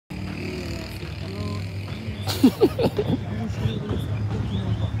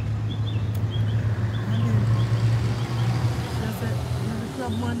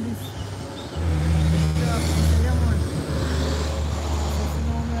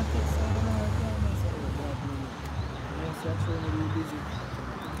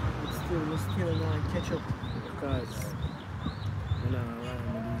Still not catch up because you know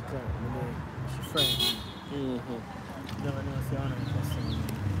she frightened. Never know see honor person.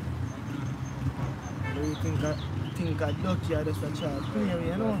 Do you think I ducky or just a child play,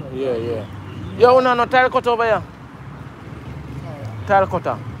 you know? Yeah. Yo, no tile cut over here. Tile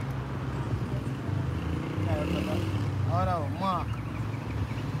cutter. Oh no,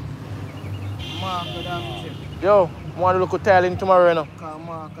 Mark the damn chip. Yo, I want to look at tiling tomorrow, you know.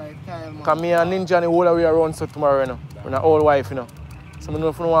 Because me and Ninja and the whole way around so tomorrow, you know. With an old wife, you know. So I don't know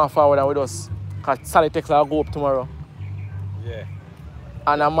if you want to forward and with us. Because Sally takes I'll go up tomorrow. Yeah.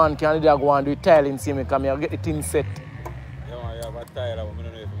 And a man can go and do tiling, see me, because I'll get the thing set. Yeah, man, you have a tile, but I don't know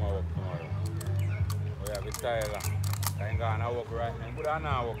if you want to work tomorrow. We have a tile. I'm going to work right now, but I'm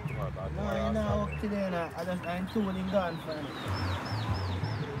not work tomorrow. No, I'm not work today, I'm tooling gone for it.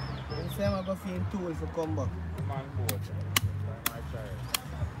 I'm saying I'm going to feel tool to come back. Man, boat.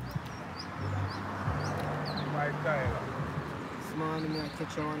 My tile. Small, I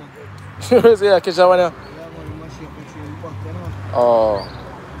catch you one. See, I catch you one. Yeah, man, mash up with you back, you know. Oh.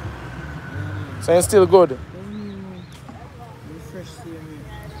 So it's still good? Fresh see me.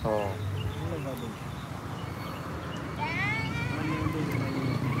 Oh.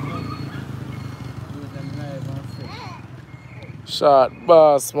 Shot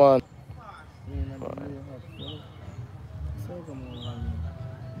boss, man.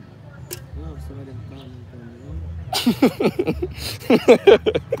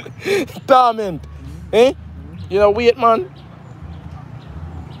 Torment. Eh? You know, wait, man.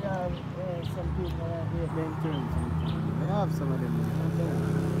 Yeah, some people wait them things. I have some of them.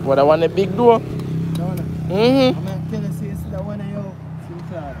 What, I want a big door? No. Mm-hmm. I'm going to tell you, see, it's the one of you. Sim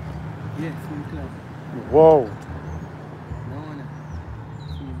card. Yes, sim card. Whoa.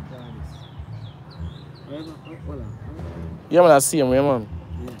 Yeah, man, I see him, yeah, man.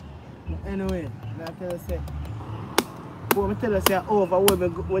 Yeah. Anyway, I tell you, say, I tell you, say, over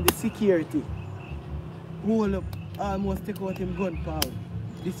with the security. Hold up, almost take out him gunpowder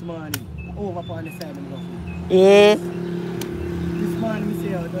this morning. Over on the side of the Yeah. This morning, I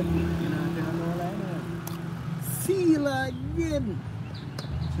say, oh, don't you know, like that. Seal again.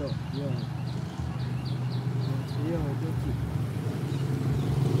 So, yeah. Yeah, don't you.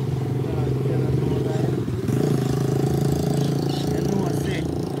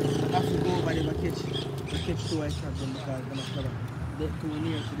 Catch two white crabs because they're too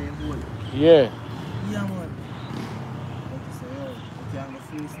near to their hole. Yeah. Yeah, man. Like you say, oh, you can go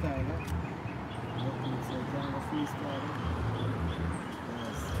freestyle, huh?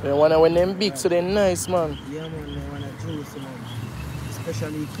 They want to when them big, so they're nice, man. Yeah, man, they want to juice, man.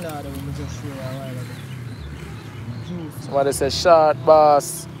 Especially Cloud, when we just showed a while ago. Juice. Somebody say short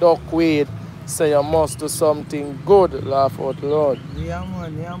bass, duckweed. Say you must do something good, laugh out loud. Yeah,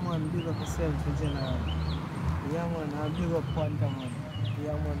 man, big up yourself in general. Yeah, man, I'll big up Panda, man.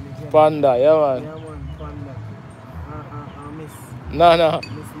 Yeah, man, Panda, yeah, man. Yeah, man, Panda. Miss. Nana.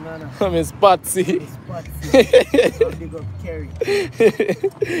 Miss Nana. Miss Patsy. Miss Patsy. I'll big up Kerry.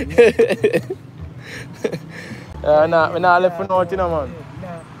 Yeah, nah, we not left for nothing, man.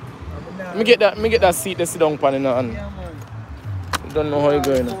 Nah. Me get that seat to sit down on, you know, and yeah, man. Don't know how you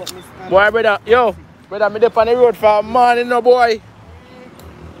going. Boy, brother, yo, brother, me up on the road for a morning, no boy.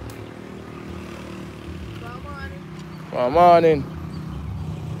 For a morning.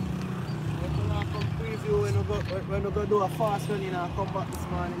 When we go do a fast run, you know, come back this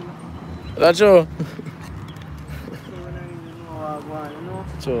morning. That's true. So we don't even know what I'm going, you know.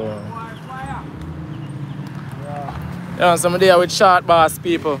 True. Yeah. Yeah, some there with short bass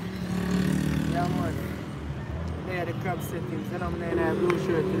people. Yeah, man. They are the crab settings. Then I'm in a blue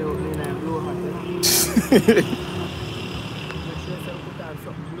shirt today, I'm in a blue hat. Make sure you put on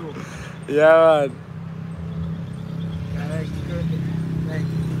something blue. Yeah, man. I like the curtain. Like,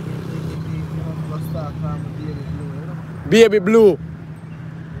 you start from baby blue, you know? Baby blue. Yeah.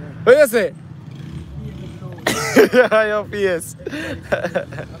 What you say? Baby blue. Your face.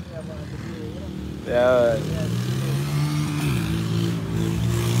 Yeah, man.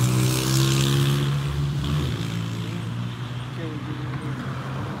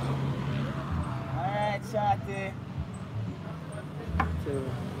 Alright, Shotty.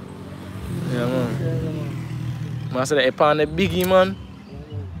 Yeah, man. I said that upon the biggie, man.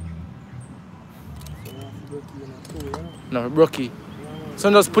 No, brookie. So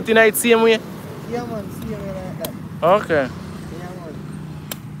just put in it same way? Same Yeah, man, see me like that. Okay. Yeah, man.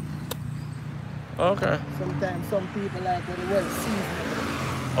 Okay. Sometimes some people like when the well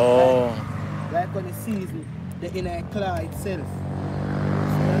seasoned. Oh. Like when the season, the inner claw itself.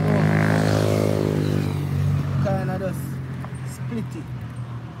 So you know, kind of just split it.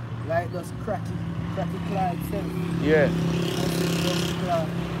 Like just cracky claw itself. Yeah. Just claw.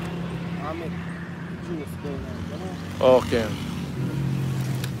 I make juice going on, you know? Okay.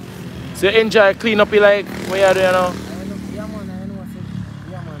 So you enjoy clean up you like what you do, you know? Yeah, man, I know.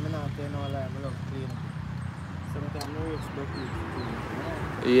 Yeah, man, I don't tell no lie. I love clean up. Sometimes I respect it.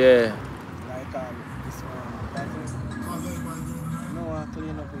 You know? Yeah. Like this one. That's it. No, I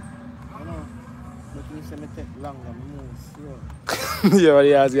clean up it. You know? But you say me take longer, I move slow. Yeah, but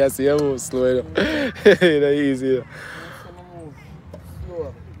yes, yes, you move slow, you know. It's easy. You know. I move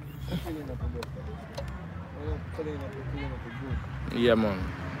slow. Clean up a bit. Clean up a good. Yeah, man.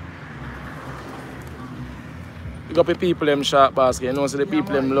 You got the people them sharp basket, you know, so the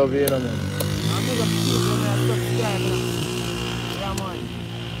people them love you, you know, man. I big up people that subscribe, you know. Yeah, man.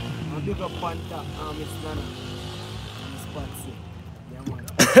 I big up Panta and Miss Nana. And Spatsy. Yeah, man.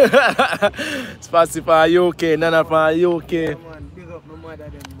 Spatsy for UK, Nana for UK. Yeah, man. Big up my mother,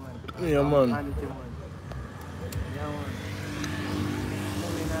 them, man. Yeah, man. Auntie, man. Yeah, man.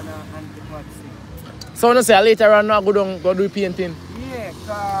 Mommy, Nana, Auntie Patsy. So, you say later on, I go do painting? Yeah,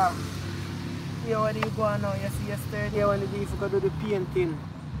 cause yeah, when you go on now, you see yesterday when you go do the painting,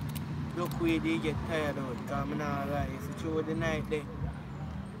 look where they get tired out. Because I'm not lie, it's through the night there.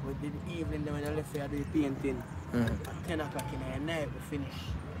 But the evening when I left here do the painting, at 10 o'clock in the night we finish.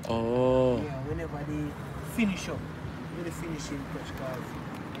 Oh. Yeah, whenever they finish up, do the finishing touch because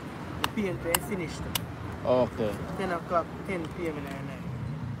the painting is finished. Okay. 10 o'clock, 10 p.m. in the night.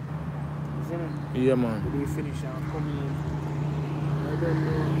 See me? Yeah, man. They finish and come in. I don't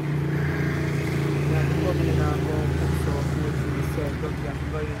know. Yeah, the company now go cook some food for the sun, but you have to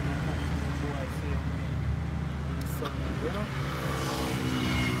go in and cook before I see in the sun, you know?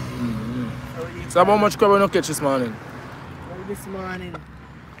 So how much crab you catch this morning? Well, this morning,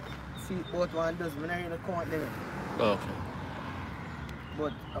 see about 1 dozen. I don't really count them. Okay.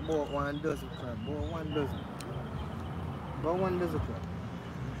 But about 1 dozen crab. About 1 dozen. About 1 dozen crab.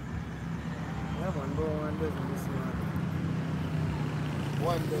 Yeah, man, about 1 dozen this morning.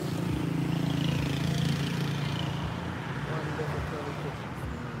 1 dozen.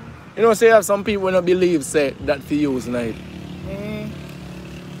 You know, say you have some people who don't believe say that for use night. Yeah,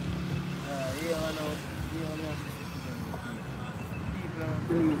 I know. People don't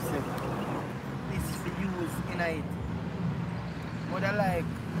believe say this is for use in it. But I like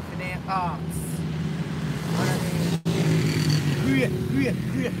for their arts. One of their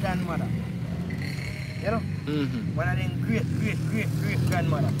great grandmother. You know? One of them great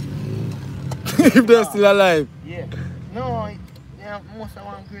grandmother. If they're still alive. Yeah. No, most of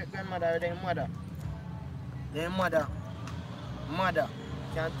one great grandmother, their mother. Their mother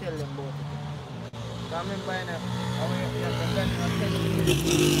can't tell them about it. I remember I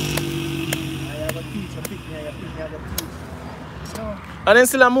have a teacher, pick me, I have a teacher. So, And then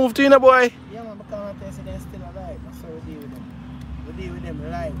still a move to you, boy? yeah, man, because I say they're still alive. That's how we deal with them. We deal with them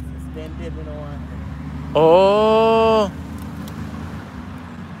alive. If they're dead, we don't want them. Oh.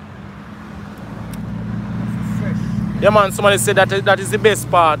 Fresh. Yeah, man, somebody said that is the best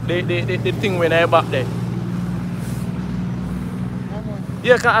part, the thing when I back there.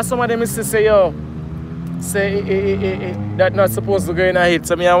 Yeah, because some of them used to say, yo, that not supposed to go in a hit.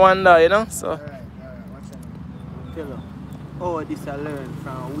 So I wonder, you know? So. Alright, watch out. Tell her. Oh, this I learned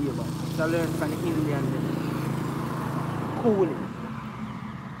from Weaver. This I learned from the Indian them. Cooling.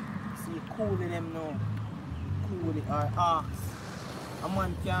 See, cooling them now. Cooling or ox. A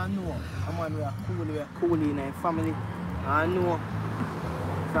man can know. A man we are cooling in a family. I know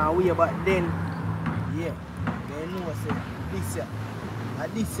from Weaver, but then, yeah, they know say this year.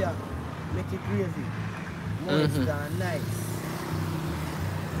 And this year, make it gravy. Moist and nice.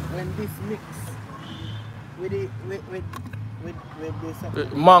 When this mix with it with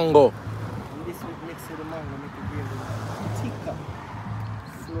this Mango. when this mix with the mango, make it gravy thicker,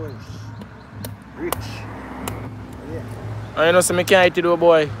 flourish, rich. Yeah. And you know, so I can't eat it, though,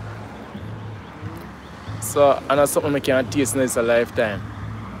 boy. So, and that's something I can't taste in this a lifetime.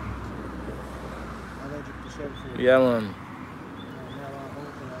 Allergic to shellfish. Yeah, man.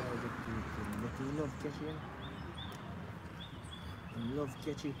 Love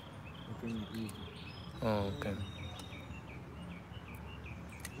catchy. Oh, okay.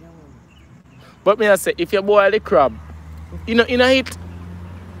 Yeah, But me I say, if you boil the crab, you know, in a hit.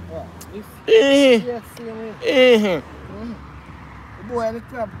 what? Eh. Yes, same way. Eh. You boil the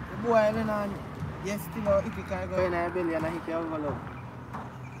crab, you boil it on Yes, still if you can go in our belly and I hit you over love.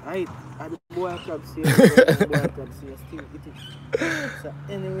 Right? And the boy club see the boy club see still eat it. So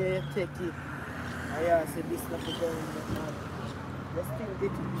anyway you take it. I say this not to go in the man. You still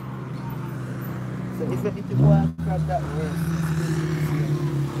eat it. So if you eat the boy club that way,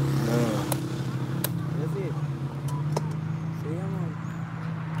 you see it? So yeah man.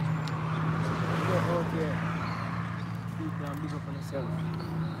 Go out here. People and big up on yourself.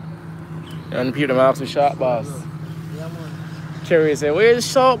 And people ask me sharp boss. Yeah man. Cherry say, where's the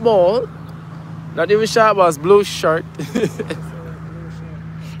short ball? Not even sharp boss, blue shirt. Blue shirt.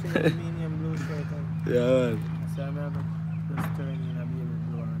 Blue shirt. Yeah man. So I'm going to just turn in a baby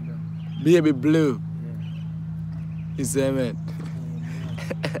blue and done. Baby blue. Yeah. You see man?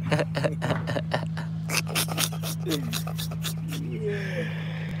 Yeah.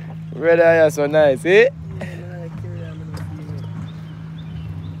 Red eye so nice, eh? Yeah, man, I carry on with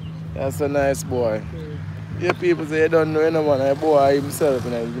the That's a nice boy. Yeah, people say you don't know anyone, that boy himself,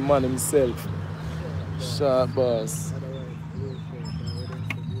 and the man himself. Sharp boss.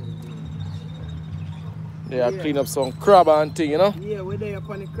 Yeah, clean up some crab and thing, you know? Yeah, we're there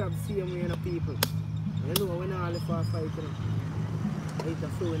upon the crab, see them, you know, people. You know, we're not only for a fight, you know. 8 or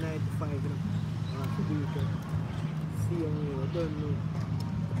 4, 95, you know. After the weekend. See them, you know, don't know.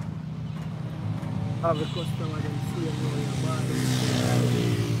 Have a customer, then see them, you know, you're bad.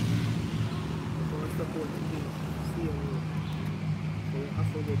 Don't support the game. See them, you know. So you have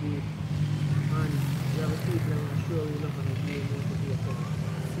to go do it. And you have a people that are sure you're not going to do it, you know, to be a problem.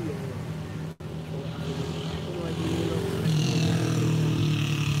 See them, you know.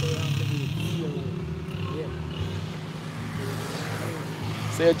 So you have to do it.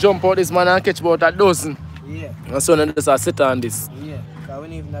 So you jump out this man and catch about a dozen. Yeah. And so then just sit on this. Yeah. Because we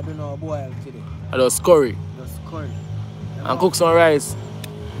don't even do no boil today. I just curry. Just curry. And cook some rice.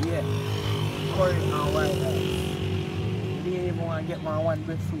 Yeah. Curry and white rice. You didn't even want to get my one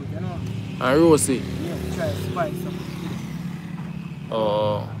breadfruit, you know? And roast it. Yeah, try spice up.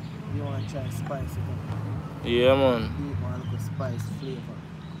 Oh. You want to try spice it up. Yeah man. You want a little spice flavor.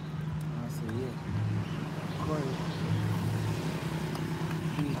 I say, yeah. Curry.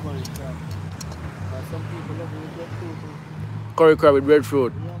 Curry crab. Some people love it with breadfruit. Curry crab with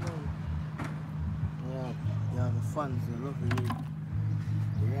breadfruit. Yeah, man. Yeah, the fans, they love it with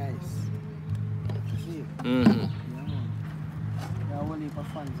the rice. You see it? Mm-hmm. Yeah, man. There are one heap of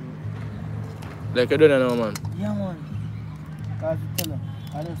fans here. Like you don't know, man. Yeah, man. Because you tell them,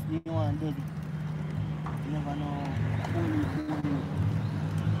 I just didn't want to do it. You never know who you.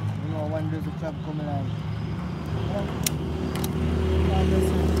 You know, one does the crab come alive.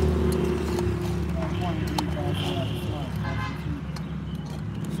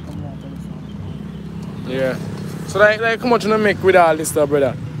 Yeah. So like how much you make with all this stuff,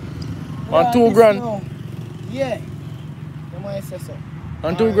 brother? On 2 grand? No. Yeah. You might say so.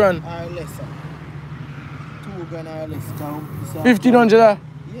 On 2 grand? Or less. 2 grand or less. 1,500?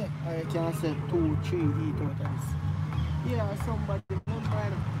 Yeah. I can say 2, 3 eat out of this. Yeah, somebody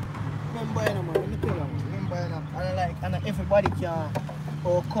remember them, man. Let me tell you, remember them. And everybody can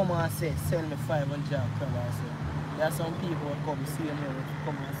come and say, sell me 500 crab. There are some people who come see me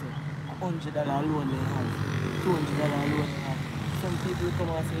come and say $100 loan they have, $200 loan they have. Some people come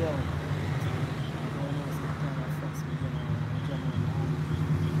and say, yo,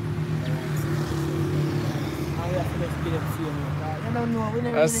 I have to just give them see me. You don't know, we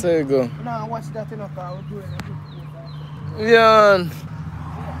never That's so good. No, watch that in a car, we're doing it. Yeah.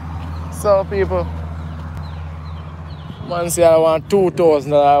 So people, man say I want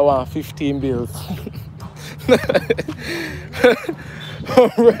 2,000, I want 15 bills.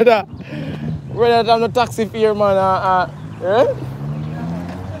 Brother, I'm the taxi fare, man. Yeah?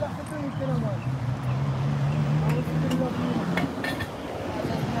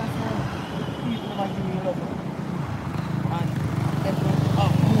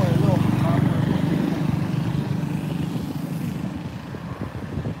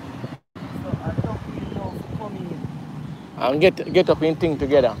 And get up in thing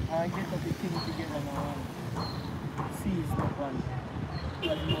together. And get up the thing together now. See stuff on.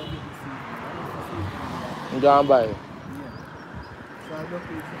 I'm going to buy it. Yeah. So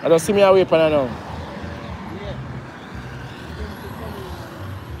I don't see me away from now. Yeah.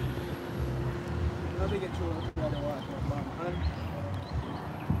 Now they get through the water. And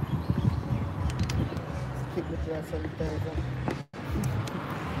keep the place sanitizer.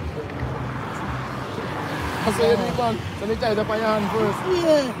 So you need one sanitize up on your hand first.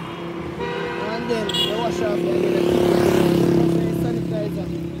 Yeah. And then you wash off your sanitizer.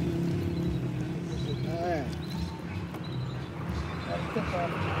 Alright. I'll take off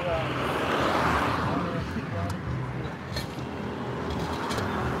the ground.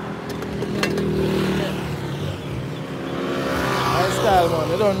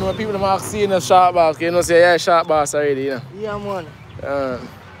 don't know. People them ask you in a sharp boss. You know, say yeah, sharp boss already, you know. Yeah, man.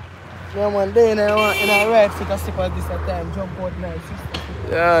 Yeah, man. They in a right fit a step at this time. Jump out nice.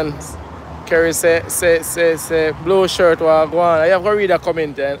 Yeah, and Kerry say, blue shirt will go on. I have to read a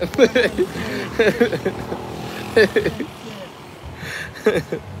comment then.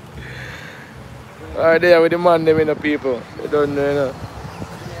 Alright, there with the man, them in the people. They don't know, you know.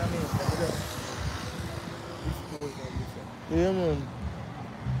 Yeah, man.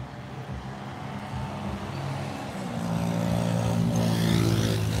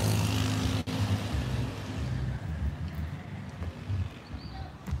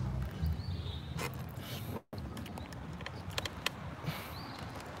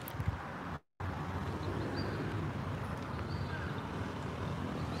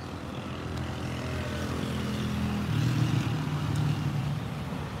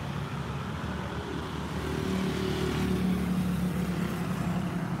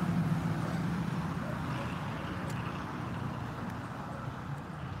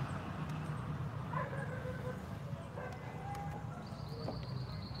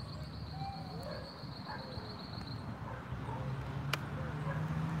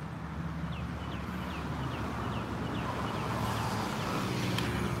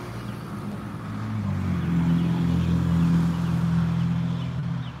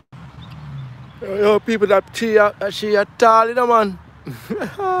 Yo, people that she are tall, you know, man.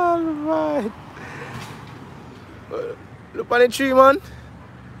 Alright. Look on the tree, man.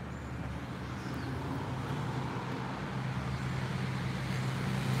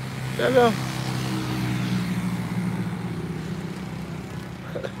 There you go.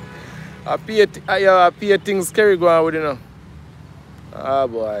 I pay things carry go on with you know. Ah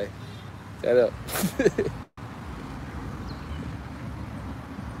boy. Shut up.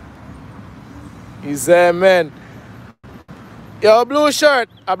 He's there, man. Yo, blue shirt.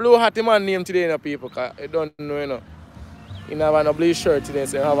 A blue hat man name today, you know, people. Cause I don't know, you know. You have a blue shirt today,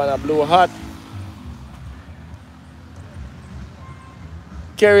 so you have a blue hat.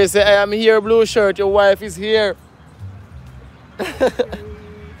 Kerry say, I am here, blue shirt. Your wife is here.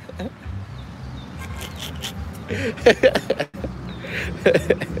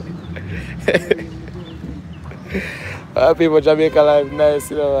 People Jamaica life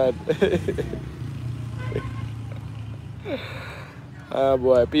nice, you know, man. Ah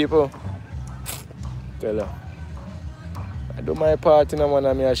boy, people. Tell her. I do my part, you know, man,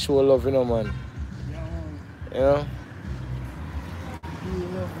 and I show love, you know, man. You know?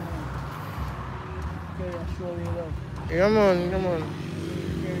 Yeah, man, yeah, man.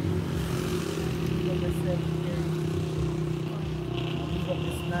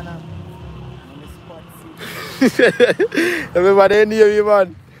 Everybody near you,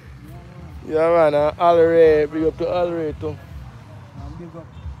 man. Yeah, man. Alray, big up to Alray, too. Big up.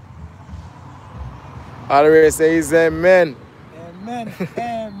 Alray says amen. Amen.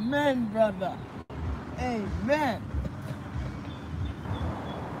 Amen, brother. Amen.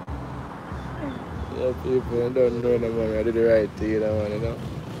 Yeah, people don't know no man. I did the right thing, you know, man, you know.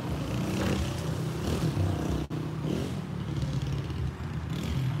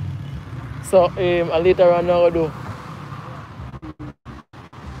 So, later on, now I do.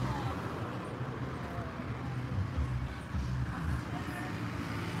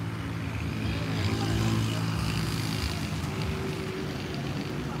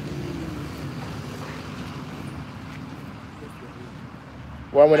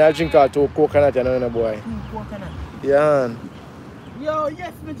 One when I drink out 2 coconut, you know, boy. 2 coconut. Yeah. Yo,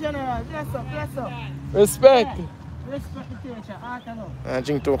 yes, my general. Bless up, bless up. Respect. Yeah. Respect the teacher. I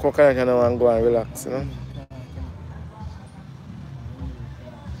drink 2 coconut, you know, and go and relax, you know.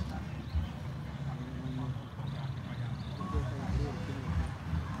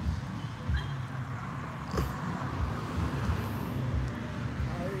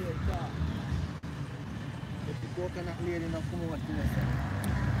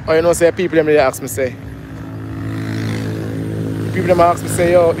 Oh, you know, say people them they ask me say. People them ask me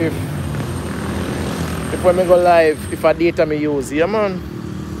say, yo, if when I go live, if a data me use, yeah man.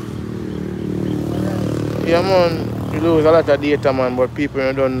 Yeah man, you lose a lot of data man, but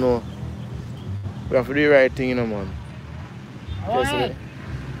people don't know. We have to do the right thing, you know man. Yes,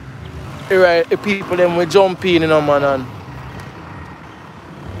 the right the people them will jump in, you know man, and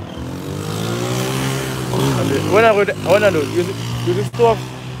when I do, you do stuff.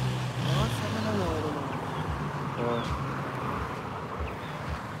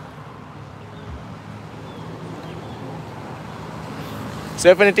 So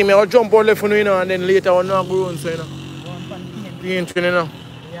if anything, I'll jump out left for you know, and then later on I'll go on, so you know. Paint, you know.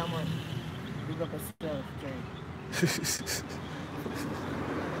 Yeah, man. Big up yourself, okay.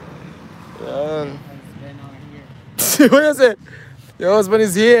 Yeah. Husband on here. What you say? Your husband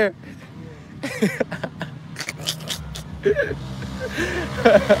is here. Okay, you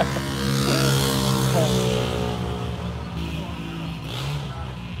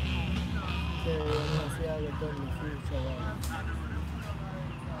know, see how you done the future.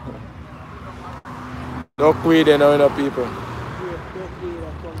 Duck weed and all people. Great duck weed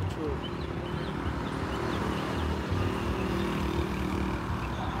that come through.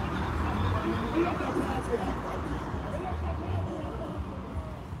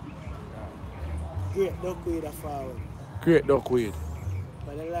 Great duck weed that forward. Great duck weed.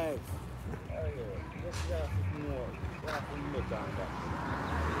 For the life. Just more. Just more than that.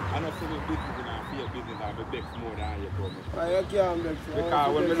 I know some business and I feel business and the big more than you told me. I can't make sure.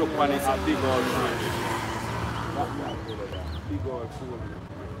 Because when we look on it, a big old fool. Big old fool.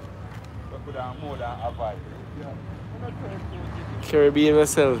 We could have more than a vibe. Carry be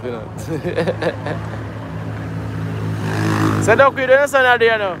yourself, you know. So duck weed, your son are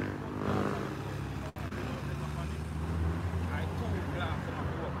there now?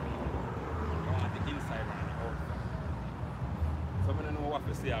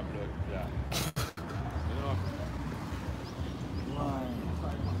 See our blood, yeah. You know? Wow.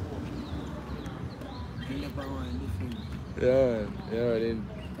 You never want different. Yeah, then.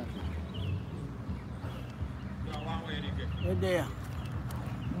 You there?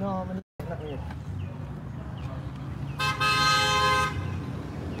 No, I'm not here.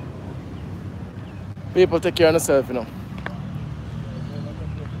 People take care of themselves, you know.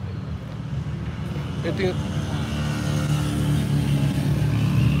 You think?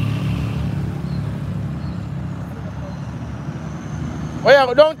 Where you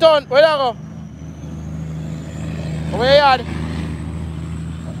go? Downtown? Where you go? Where you at?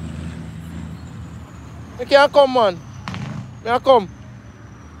 You can't come, man. May I come?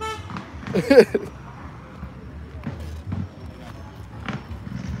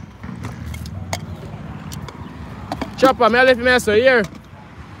 Chopper, may I leave me so here?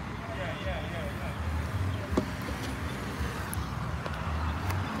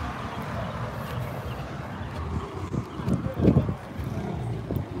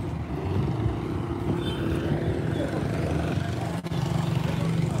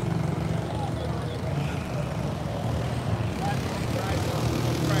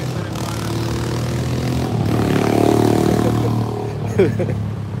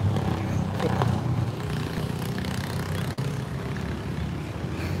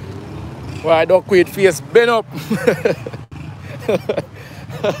 Why don't quit face bend up?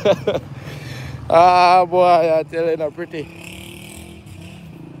 Ah boy, I tell you not pretty.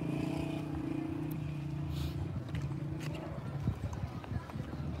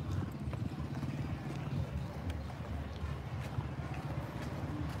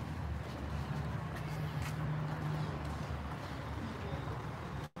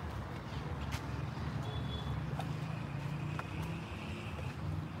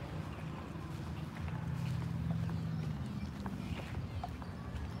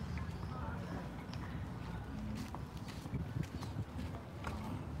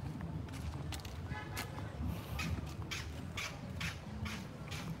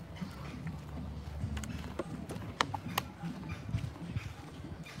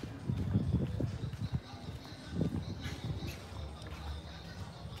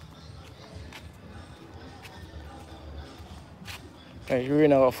 Like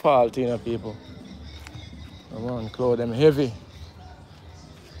rain our fault, you know, people. Come on, clothes them heavy.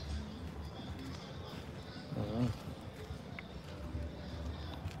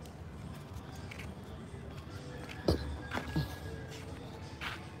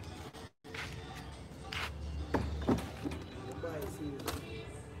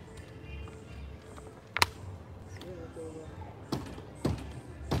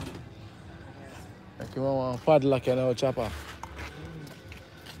 Like you want one padlock and a chopper.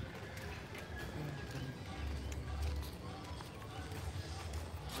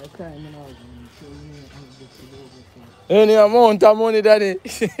 Any amount of money, daddy.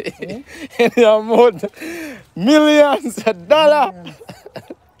 Any amount. Millions of dollars.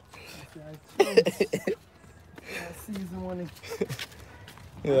 Season money.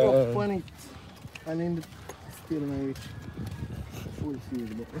 Yeah. Funny. And in the still not rich. Full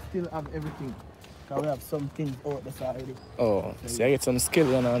season, but we still have everything. Because we have some things out the side. Oh, see, I get some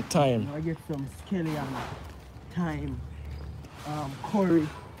skill and time. I get some skelly and thyme, curry,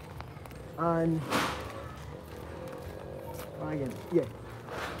 and again,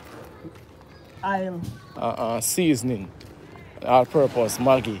 yeah, seasoning, all purpose,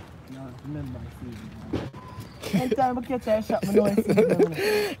 Maggi. no, remember seasoning. Anytime I catch a shot, I know it's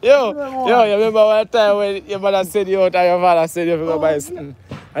season. Yo, you remember one time when your mother said you out and your father said you go buy something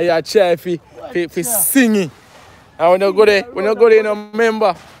and you try for singing. And when you go there, you don't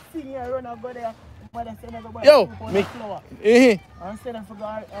remember. Singing, I run and go there. Mother said I go buy Yo, 2 pounds me. of flour. And said I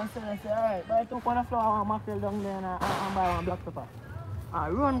forgot, and said I say, alright, buy 2 pounds of flour and mackerel down there and buy 1 black pepper. I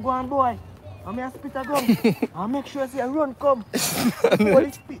run, go on boy. And I spit a gun. And make sure I say run come. Before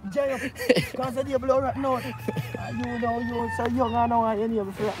the spit dry up. Because the day blow right now. And you know you're so young and now you need to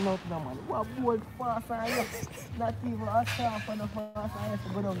rat out now man. What bold fast and you not even a sharp and a fast and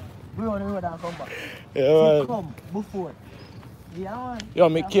you go down. Go on the road and come back. Yeah, man. Come before. Yeah man. Yo,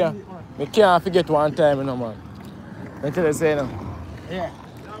 me can't forget one time, you know, man. Let me say now. Yeah.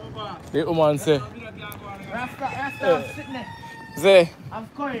 The woman say. Rasta, I'm sitting there. Say.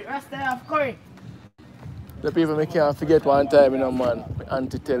 I've curry. Rasta, I've curry. The people me can't forget one time, you know, man. My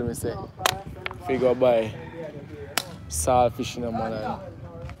auntie tell me, say, figure buy saltfish, you know, man.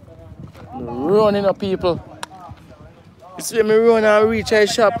 And running up people. You see me run and reach a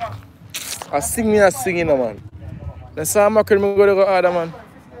shop. I sing, you know, man. The same mackerel me go to go order, man.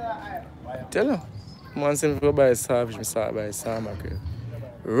 Tell you. Man say me go buy saltfish, me start buy same mackerel.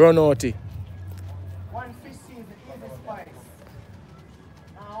 Run out it. 1 fish season, easy spice.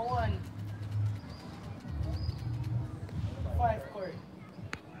 Now 1. 5 curry.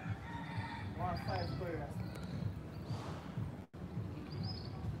 1 5 curry.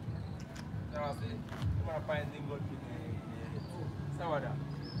 Now, see, you might find things good to sourdough.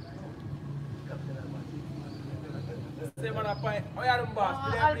 Same on a pint. Oh, yeah, them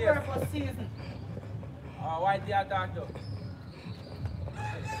boss. All-purpose season. Why do you attack though?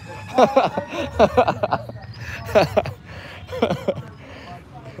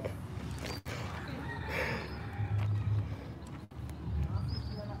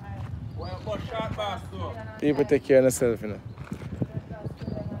 People take care of themselves, you know.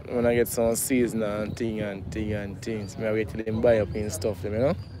 When I get some season and things, I wait till them buy up in stuff, you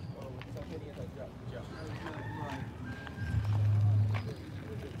know.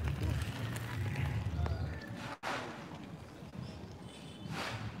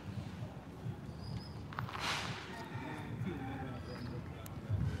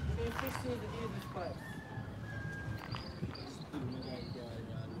 Fish season, easy spice.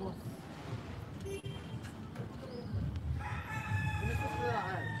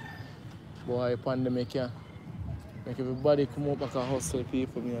 Boy, pandemic, yeah. Make everybody come up and hustle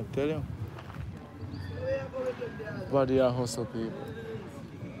people, me I tell you. Everybody a hustle people.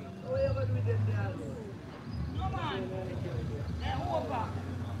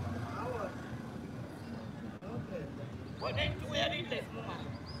 What then do we have in left, mama?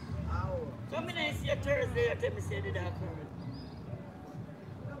 Come in and see a Thursday, you tell me say the dark room.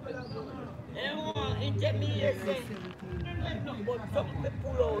 It tell me here say, but something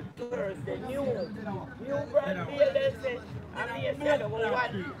pull out Thursday, new brand beer, they say, I'm here say,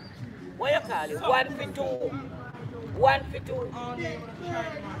 one. What you call it? 1 for 2. 1 for 2.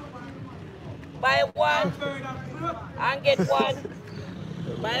 Buy 1 and get 1.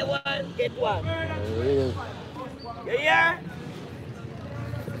 Buy 1, get 1. You hear?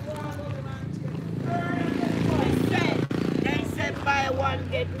 They said buy 1,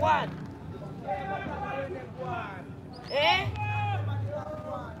 get 1. Eh?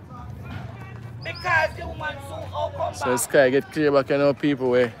 Because the woman soon come back. So Sky get clear back, you know, people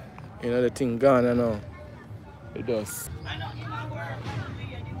where, you know, the thing gone, you know. It does.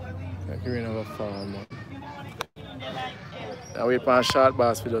 Like you're in a farm, man. Now wait for a short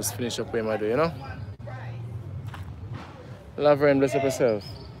bus, we just finish up where I do, you know? Love her and bless up yourself.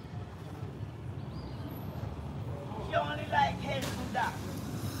 She only like head to that.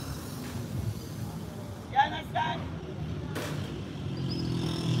 You understand?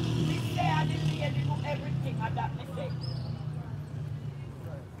 Me say I didn't lady do everything and that me say.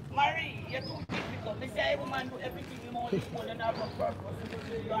 Marie, you're too difficult. Me say a woman do everything you want to and have a purpose.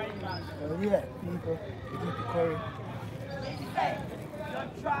 Yeah, people, you get the curry. Me say,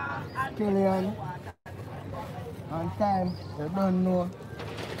 you try and Killian. On time, you don't know.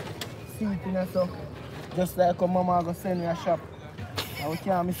 See it in so. Just like how mama go send me a shop. And we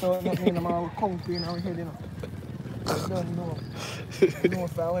can't miss out nothing, and mama will come to you in our head, you know. You don't know. You know,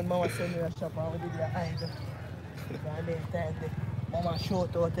 so when mama send me a shop, I will do your eyes. And then time, mama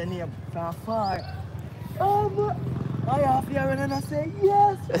shout out her name from far. Oh, but I have here and I say,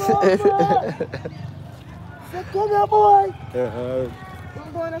 yes, mama. Say, come here, boy.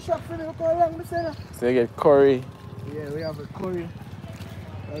 I'm going to shop for you, how long, Mr. So you get curry. Yeah, we have a curry.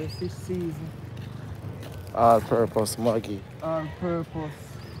 We have fish season. All-purpose Maggi. All-purpose.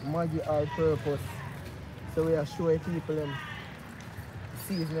 Maggi all-purpose. So we are showing people them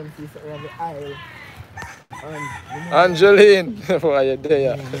season them see something on the aisle. And Angeline, why are you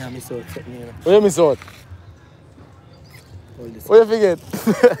there? yeah, I miss out something, you know. Where you miss out? Hold this. Where you forget?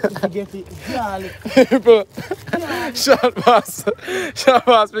 Forget it, garlic. People, short boss,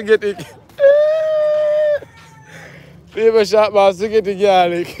 forget it. People, short boss, forget the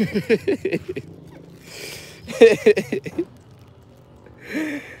garlic.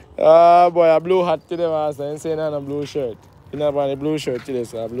 Ah, boy, a blue hat today, man. So I'm saying I'm a blue shirt. You know, about a blue shirt today,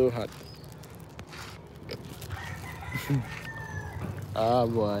 so a blue hat. Ah,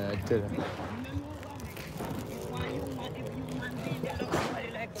 boy, I tell you.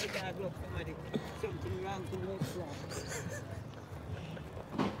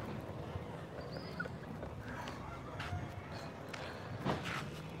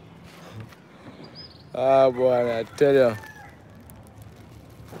 Ah, boy, I tell you.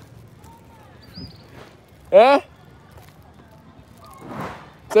 Eh?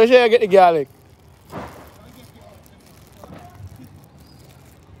 So, should I get the garlic?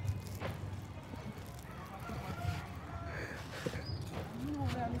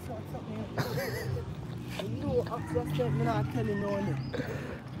 No, I'm not telling no one.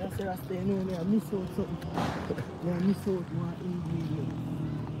 That's why I stay no, I miss out something. I miss out one ingredient.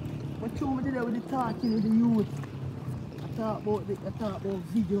 But show me today with the talking with the youth. I talk about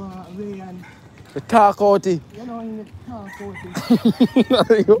video and Ray and The talk out it. you know in the talk about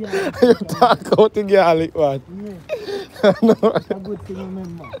it. You talk out the garlic, man. Yeah. No. It's a good thing to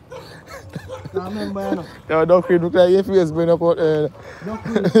remember. I remember, you know. Yo, don't feel look like your face been up out there. Don't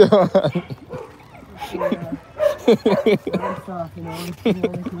feel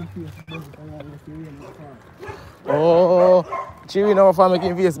Oh, Chewy now for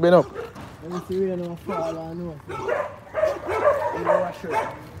making face been up.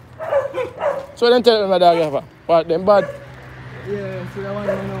 So then tell them my dog have what them bad. Yeah, so that one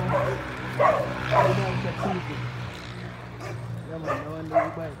you know. Yeah man, that one they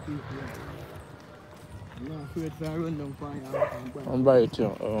buy people. I'm not afraid to run down for you. I'm by it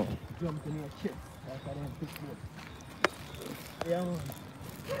too. Oh. Jump in your chest. Like I don't pick you. Yeah man.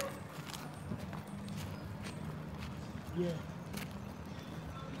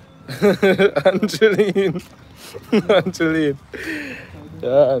 Angeline. Angeline.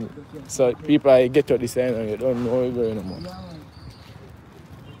 Yeah. So people I get to this end and you don't know what's going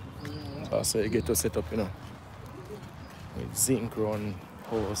on. So you get to set up, you know. With zinc run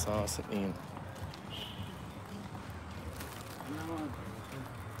house or something.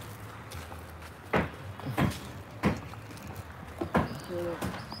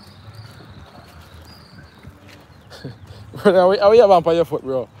 How you have on your foot,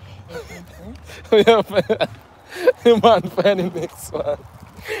 bro? The man finding the next one.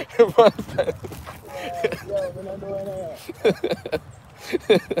 The man finding.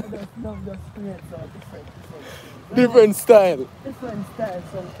 Different style. Different style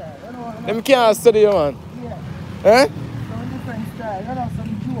sometimes. Them can't study you, man. Yeah. Eh? Some different style. You know,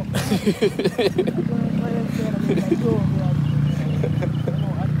 some joke.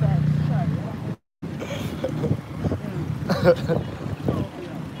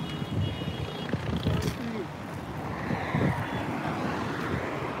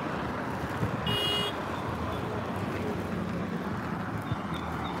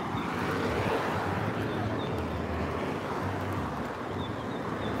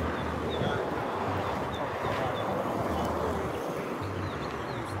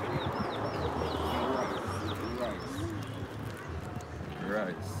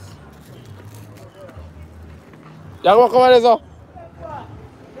 Ya walk over there, so.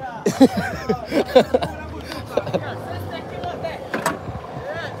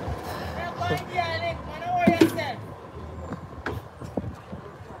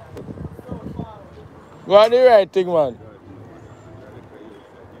 Go on the right thing, man.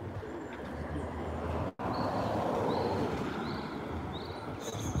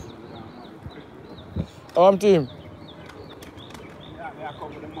 Team. Yeah, they are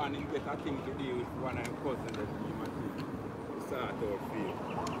come with the man and get a thing to deal with one of the cousins that he might start out field.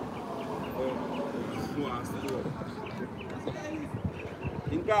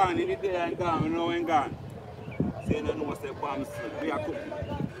 In Ghana, in the day in Ghana, we know in Ghana. Say no know say bomb sleep. We are cooking.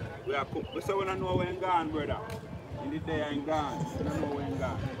 We are cooking. So we don't know when Ghana, brother. In the day in Ghana, we don't know when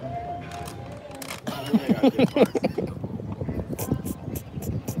Ghana.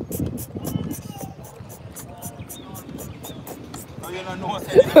 So you don't know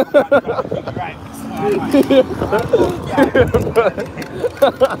say right.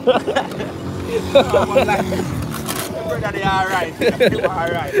 Brother, they are right. You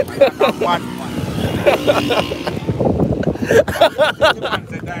are right. One man. The man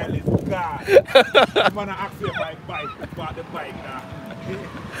said dial is God. The man asked you if I bought the bike now.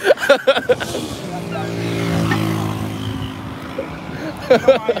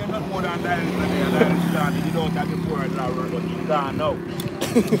 Come on, you're not more than dial is dial is started. You don't have the poor law, but he's gone now.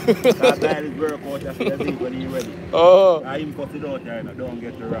 That dial is work out as soon as he's when he's ready. Oh. I him cut it out there, don't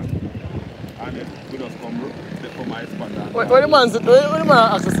get the wrong. And then we just come my spot. What the man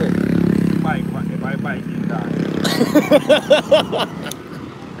actually say? Bike, if I bike in that.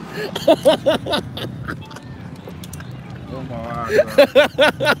 Oh my God.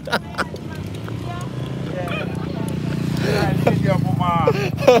 Yeah, sit your mama.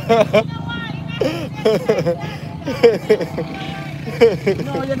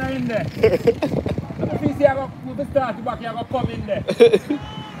 No, you're not in there. If you see I go start back, you're going to come in there.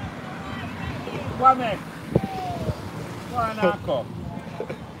 What man? Why not come?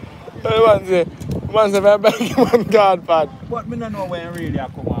 Man say if I beg him on God, pad. But me don't know when really I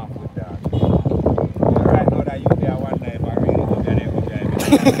come off with that. Right now that you there one night, if I really go there, they go there.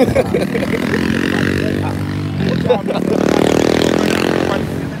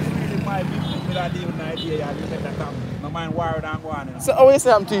 So how you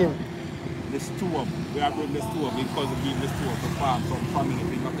say I'm team? The stove, we are bringing the stove because we give the stove to farm some family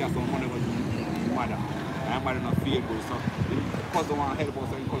thing up here, some money was the mother. I'm not feel good, so because they want to help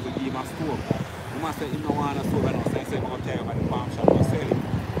us and because they give him a stove. The man said he don't want a stove and I said I'm going to tell you about the farm shop and sell it.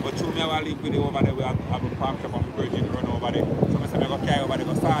 But through me I will live with it over there, we have a farm shop and Virgin run over there. So I said I'm going to carry over there,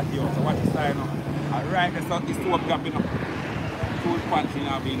 go start here, so watch the sign up. Alright, so the stove dropping up. Full pants in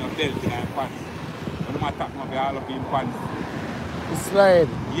there, being a belt in our pants. When I'm talking about all of them pants. It's slide.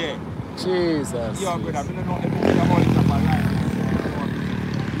 Yeah. Jesus. Yeah, brother, I don't know everything about it up alive.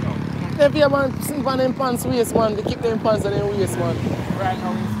 If you man sleep on them pants waist, man, they keep them pants on them waist, man. Right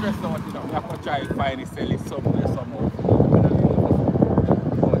now, we're stressed out, you know. We have to try and find it, sell it somewhere, somehow.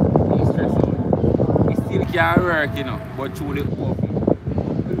 But he's stressed out. He still can't work, you know, but through the hope.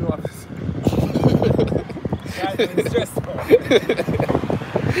 You know what I'm saying? Right now, he's stressed out.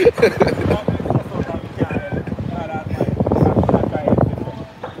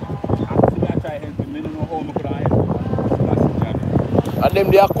 And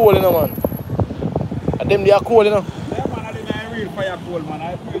them they are cold, you know, man. And them they are cold, you know. Yeah, man, I think I'm real fire cold, man.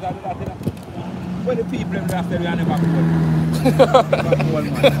 I feel that, you know. When the people in there say we are never cold. Never cold,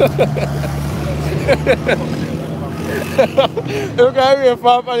 man. Look at me,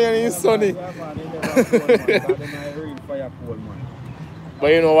 Papa, and it's sunny. Yeah, man, they never cold, man. They're real fire cold, man. But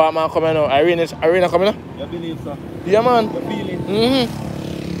you know what, man, coming out. Irene coming out? You believe so? Yeah, man. You feel it?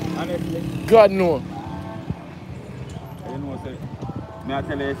 Mm-hmm. Honestly? God no. You know, say, me I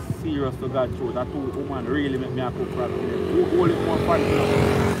tell you serious to God truth. That two woman really make me a cook for them. You hold it more fun.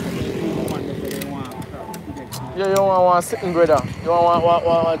 Yeah, you don't want sitting, brother. You don't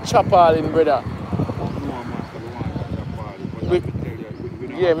want chop all in, brother. No, man, so we want to chop all in. But I can tell you, we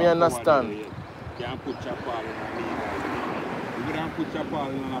don't Yeah, have me to understand. You can't put chop all in and leave. If you don't put chop all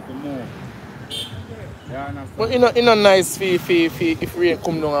in, you don't have to move. You understand? But it's not nice if rain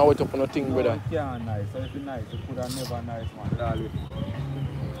come down and wet up on nothing, brother. It can't nice. So if it's nice, it could have never nice, man. Darling.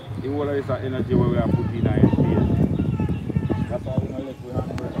 The whole of this energy where we are putting in our head. That's why we don't let we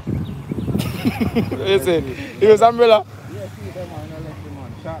hang, brother. Listen, he was umbrella. Yeah, see them, man. I don't let them,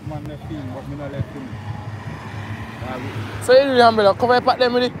 man. Sharp man left him, but me not left him. So you do the umbrella, cover your pot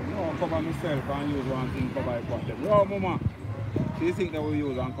them with it? No, cover myself and use one thing cover your pot them. No, mama. She think that we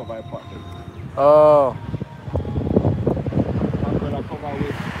use and cover your pot them. Oh. Umbrella cover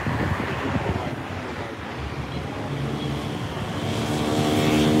with.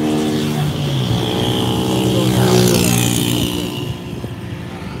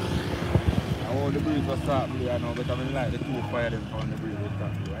 The breeze was start blue, I know, but I mean like the two fire them on the breeze was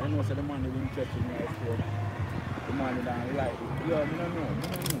start blue. I know so the man they been checking me out for the man they don't like it. Yo, I don't know.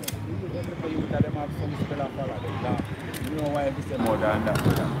 Everybody with them have some spell of follow them. You know why they say more than that.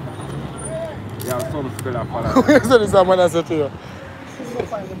 They have some spell of follow them. So this man has said to you. You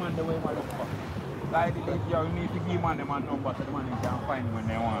find the man the way man look for. Like you need to give man the man number so the man can find him when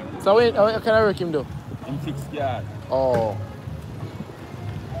they want. So wait, how can I work him though? In 6 yards. Oh.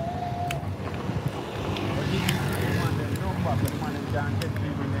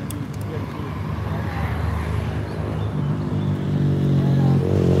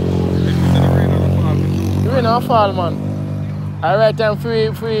 The rain don't fall, man. I right time free,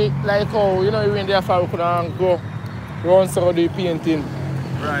 like how, you know, the rain there fall, we could go round so do painting.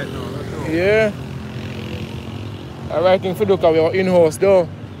 Right now, that's all. Yeah. I right thing for do because we are in-house though.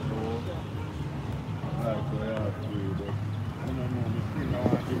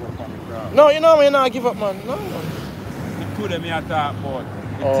 No, you know me not give up, man. No, man. The two them I talk about.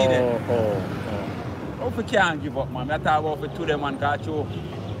 The two them. How we can't give up, man? I talk about the two them man catch you.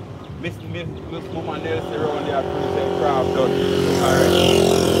 Miss woman else around there to say crab done. Alright.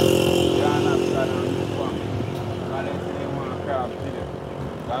 You understand? And this one. And they say they want crab to them.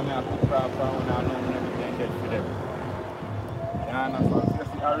 So I have to crab from when I know when everything gets to them. You understand?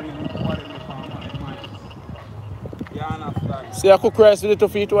 So I really want them to come on, man. You understand? See, I cook rice with the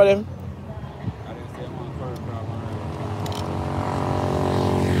feet to them. And they say man curry crab and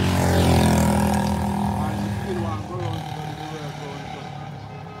and you still want to go around to the world going to.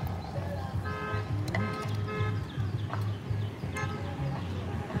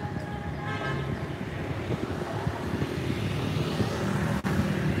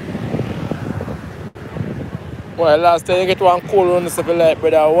 Well, last time you get one coal on the stuff like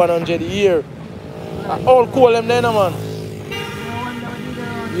brother 100 a year. All coal them there, no, man.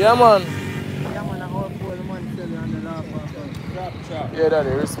 Yeah, man. Yeah, man, I all for the man tell you on the laugh. Chop. Yeah, daddy,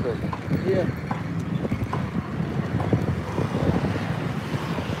 respect. Yeah.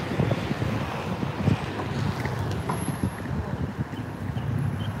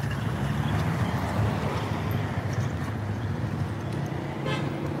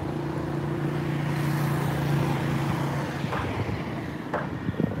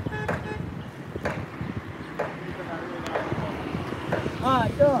 Ah,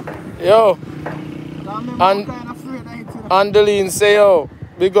 Yo, I'm kind of afraid I hit you. Angeline say, yo,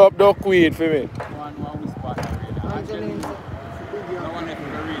 big up duckweed for me. One whisper already. Angeline, No one is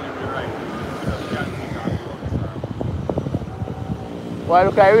really right. Why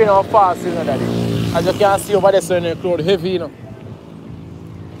look at you how fast, you know, daddy? As you can see over there, so the cloud heavy, you know.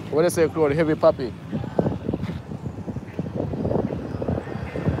 Over there, say cloud heavy, papi.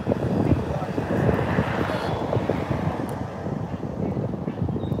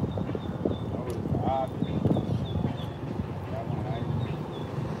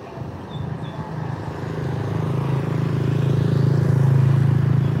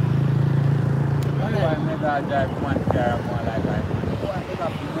 Drive one car more like that.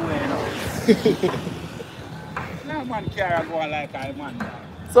 No one car go like I man.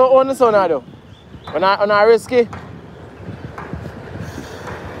 So, on the son, I do? On a risky?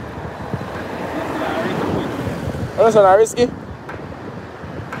 On the son, a risky?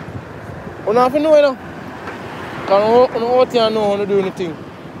 You have to know, you know. Because you know how to do anything.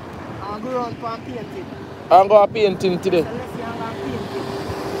 I'm going to run for painting. I'm going to painting today. So let's see how I'm painting.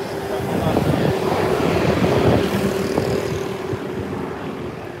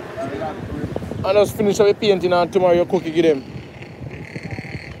 And just finish up the painting and tomorrow you cook it give them.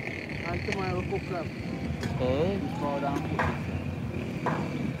 And tomorrow we'll cook crab.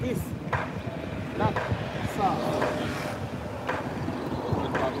 This. That. Sauce.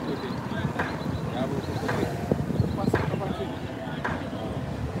 Pass it over to you.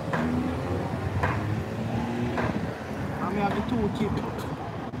 And I have the two kids.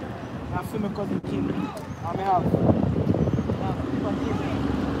 I have my cousin Kim. And I have the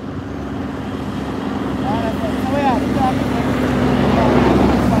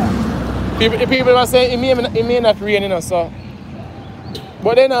kid. People are saying it may not rain, you know, so.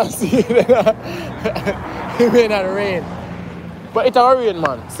 But they not see it. It may not rain. But it will rain,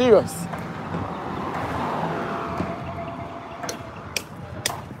 man. Serious.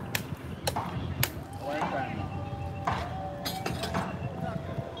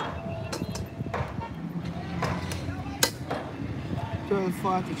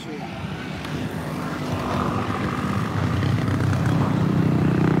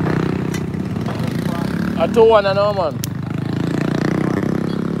 A 2-1 I know, man.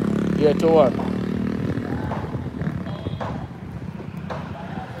 Yeah, 2-1.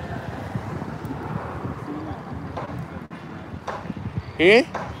 Eh?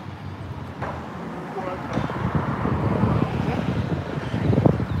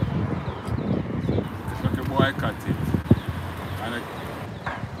 But the boy cut it.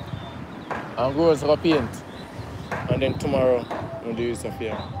 And go to paint. And then tomorrow we'll do stuff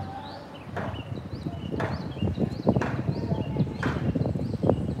here.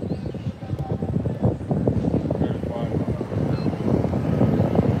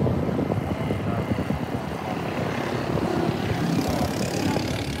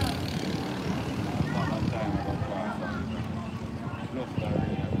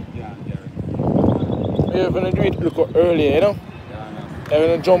 You're gonna do it look earlier, you know? You're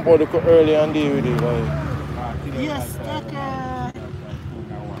gonna jump out look early and deal with it. Like. Yes, okay.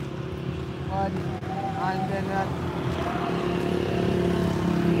 And then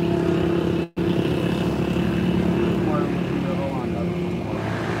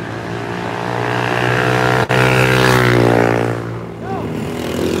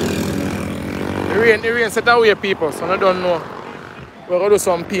rain set away people, so I don't know. We're gonna do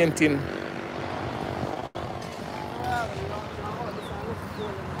some painting.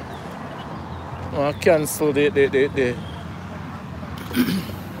 I cancel the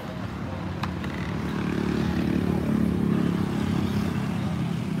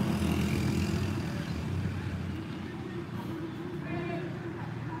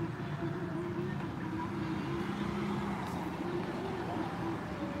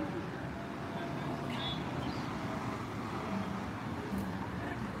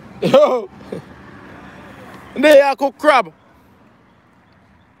Yo! There I cook crab.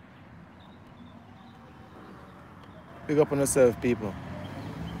 Pick up on yourself, people.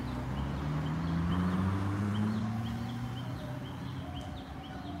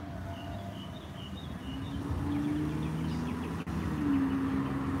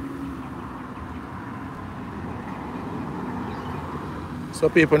 So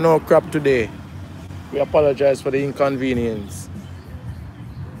people, no crab today. We apologize for the inconvenience.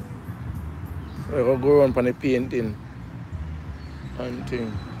 We're gonna go around for the painting and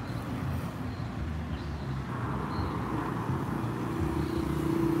thing.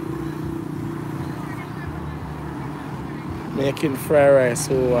 Making fried rice,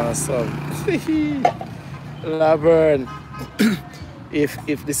 so awesome. Laverne.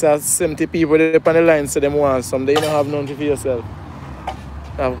 if this has 70 people there on the line, so them want some, they don't have nothing for yourself.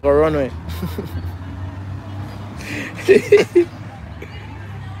 Have to run away.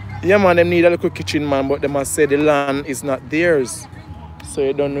 Yeah man, them need a little kitchen man, but they must say the land is not theirs. So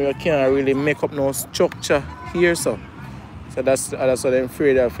you don't know, you can't really make up no structure here, so that's what I'm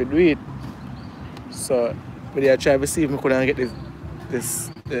afraid of to do it. So but I try to see if I couldn't get the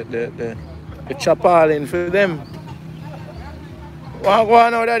tarpaulin for them. What go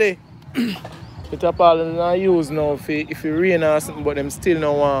on now, daddy? The tarpaulin not use now if it rain or something, but them still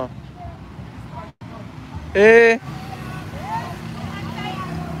no want. Hey.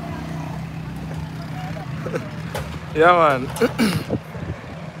 Yeah man.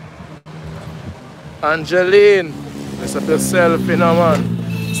 Angeline, let's up yourself, you know man.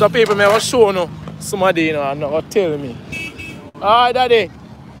 Some people may have show no somebody, you know, and not tell me. Alright daddy.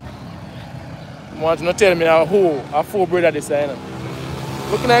 I want you to tell me who a full brother this you know.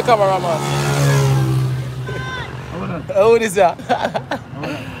 Looking at the camera man. Who is that?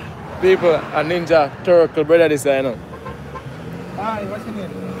 People, a Ninja Turtle brother this you know. Hi, what's your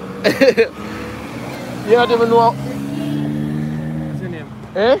name? You don't even know. What's your name?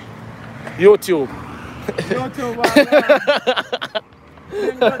 Eh? YouTube.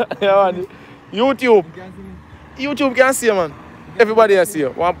 Yeah, man. YouTube. YouTube can see you, man. Everybody has see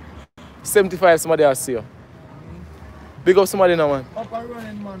you. 75 somebody has see you. Big up somebody now, man. Up and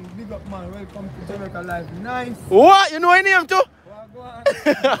running, man. Big up, man. Welcome to Jamaica Live. Nice. What? You know my name too? Go on.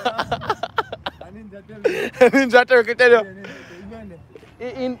 Ninja tell you. Ninja Turkey tell you.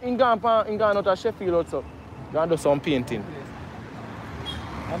 In Ghana out of Sheffield also. Gonna do some painting.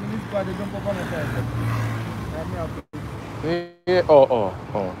 I'm in this part, they jump up on the side. Yeah. Oh.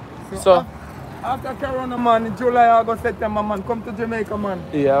 So after Corona, man, in July, August, September, man, come to Jamaica, man.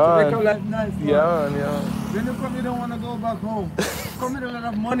 Yeah, Jamaica Life nice, man. Yeah. When you come, you don't want to go back home. Come with a lot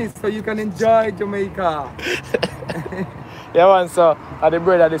of money so you can enjoy Jamaica. Yeah, man, so at the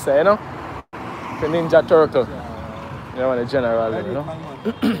brother this you know? The Ninja Turtle. You know, the general, you know?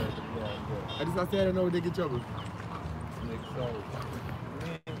 I just say I don't know they get trouble.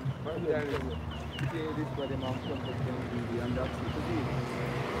 This body man come to the and that's it.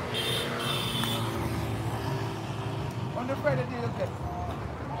 On the Friday, they look at.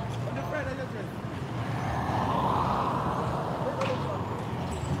 On the Friday, look at.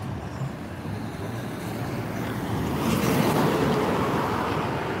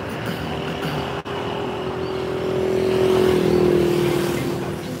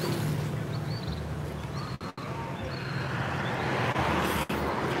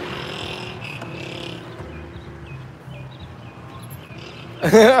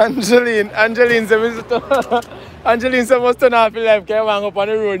 Angeline said, Angeline said, must turn off your life, because you want up on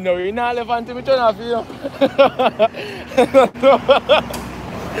the road now. You're not left until me turn off you.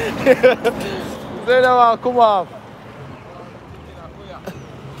 Say that one, come off.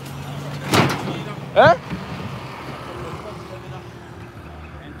 Eh?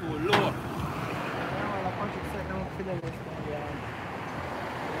 And too low.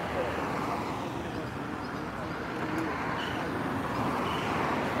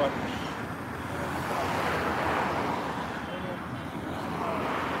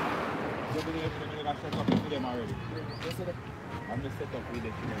 Set up with them already. I'm just set up with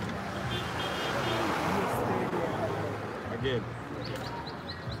them again.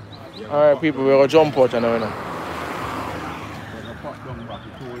 Alright, people, we're going to jump out and now. We're going to put down back,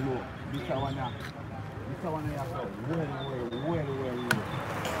 it's too low. This one here, well low.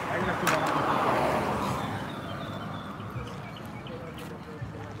 I got to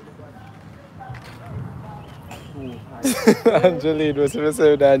Angeline, what's the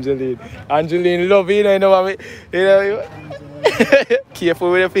say with Angeline? Angeline love you know, mommy. You know,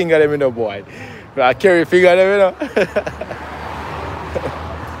 careful with your finger, them, you know, boy. I carry finger, them, you know.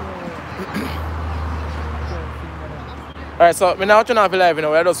 Alright, so we now turn off the live, you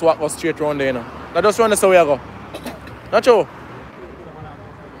know. I just walk go straight around there, you know. I just run this way I go. Not true.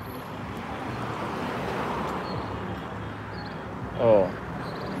 Oh.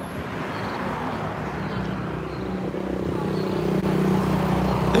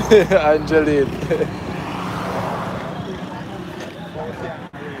 Angeline.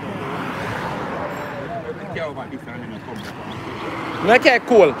 Make it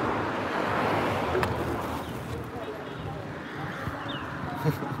cool.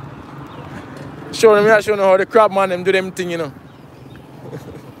 Show them how the crab man them do them thing, you know.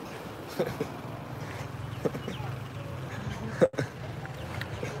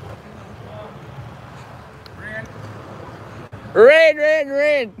 Rain.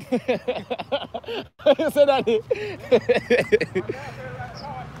 You said that.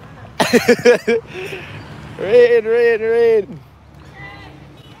 Rain.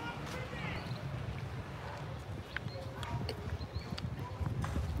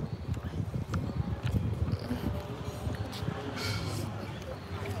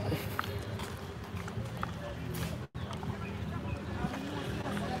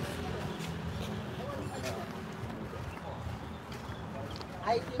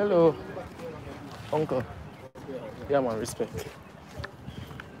 Hello, uncle. Yeah, man, respect.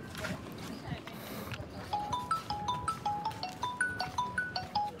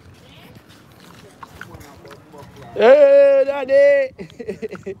 Hey, daddy.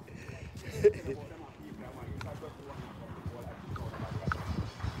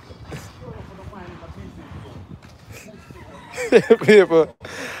 People,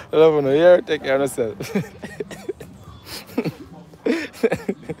 I love you. Here, take care of yourself.